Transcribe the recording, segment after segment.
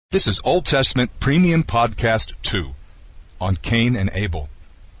This is Old Testament Premium Podcast 2 on Cain and Abel.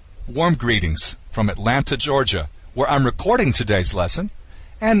 Warm greetings from Atlanta, Georgia, where I'm recording today's lesson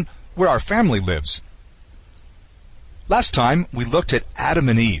and where our family lives. Last time we looked at Adam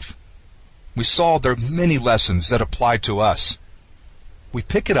and Eve. We saw there are many lessons that apply to us. We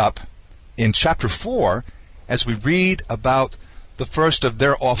pick it up in chapter 4 as we read about the first of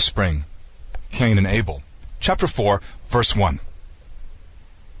their offspring, Cain and Abel. Chapter 4, verse 1.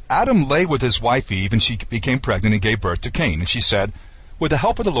 Adam lay with his wife Eve, and she became pregnant and gave birth to Cain. And she said, "With the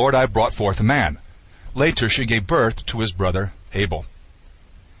help of the Lord I have brought forth a man." Later she gave birth to his brother Abel.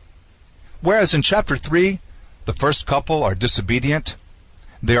 Whereas in chapter 3, the first couple are disobedient,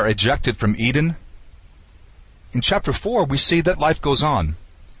 they are ejected from Eden. In chapter 4, we see that life goes on.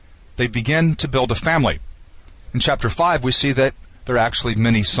 They begin to build a family. In chapter 5, we see that there are actually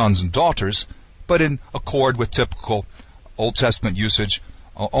many sons and daughters, but in accord with typical Old Testament usage,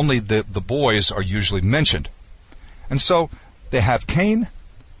 only the boys are usually mentioned. And so they have Cain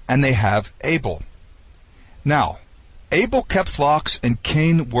and they have Abel. Now, Abel kept flocks and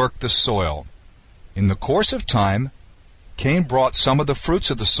Cain worked the soil. In the course of time, Cain brought some of the fruits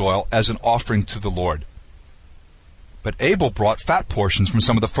of the soil as an offering to the Lord. But Abel brought fat portions from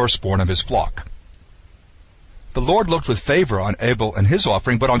some of the firstborn of his flock. The Lord looked with favor on Abel and his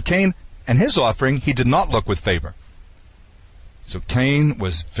offering, but on Cain and his offering he did not look with favor. So Cain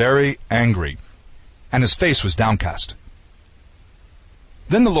was very angry, and his face was downcast.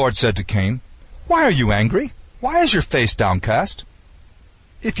 Then the Lord said to Cain, "Why are you angry? Why is your face downcast?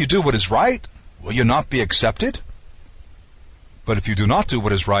 If you do what is right, will you not be accepted? But if you do not do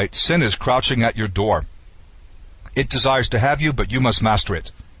what is right, sin is crouching at your door. It desires to have you, but you must master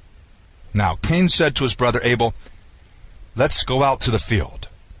it." Now Cain said to his brother Abel, "Let's go out to the field."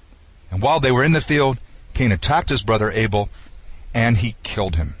 And while they were in the field, Cain attacked his brother Abel, and he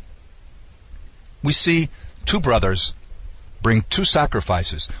killed him. We see two brothers bring two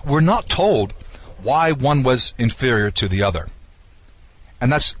sacrifices. We're not told why one was inferior to the other.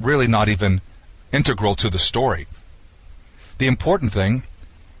 And that's really not even integral to the story. The important thing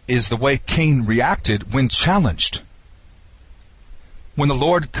is the way Cain reacted when challenged. When the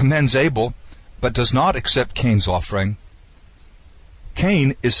Lord commends Abel, but does not accept Cain's offering,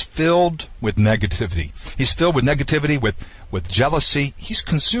 Cain is filled with negativity. He's filled with negativity, with jealousy. He's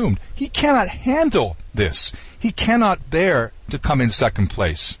consumed. He cannot handle this. He cannot bear to come in second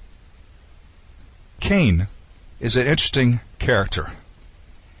place. Cain is an interesting character.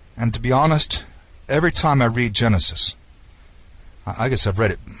 And to be honest, every time I read Genesis, I guess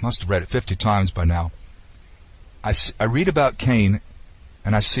must have read it 50 times by now, I read about Cain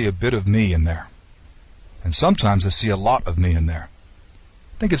and I see a bit of me in there. And sometimes I see a lot of me in there.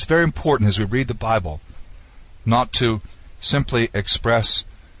 I think it's very important as we read the Bible not to simply express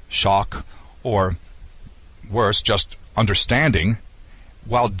shock or, worse, just understanding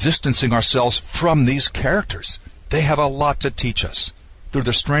while distancing ourselves from these characters. They have a lot to teach us through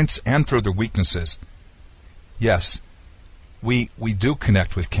their strengths and through their weaknesses. Yes, we do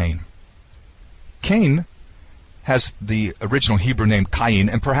connect with Cain. Cain has the original Hebrew name Cain,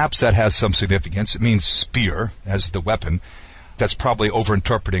 and perhaps that has some significance. It means spear as the weapon. That's probably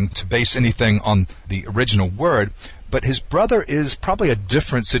overinterpreting to base anything on the original word, but his brother is probably a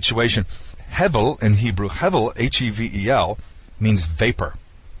different situation. Hevel in Hebrew, Hevel, H-E-V-E-L, means vapor.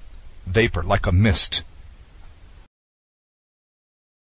 Vapor, like a mist.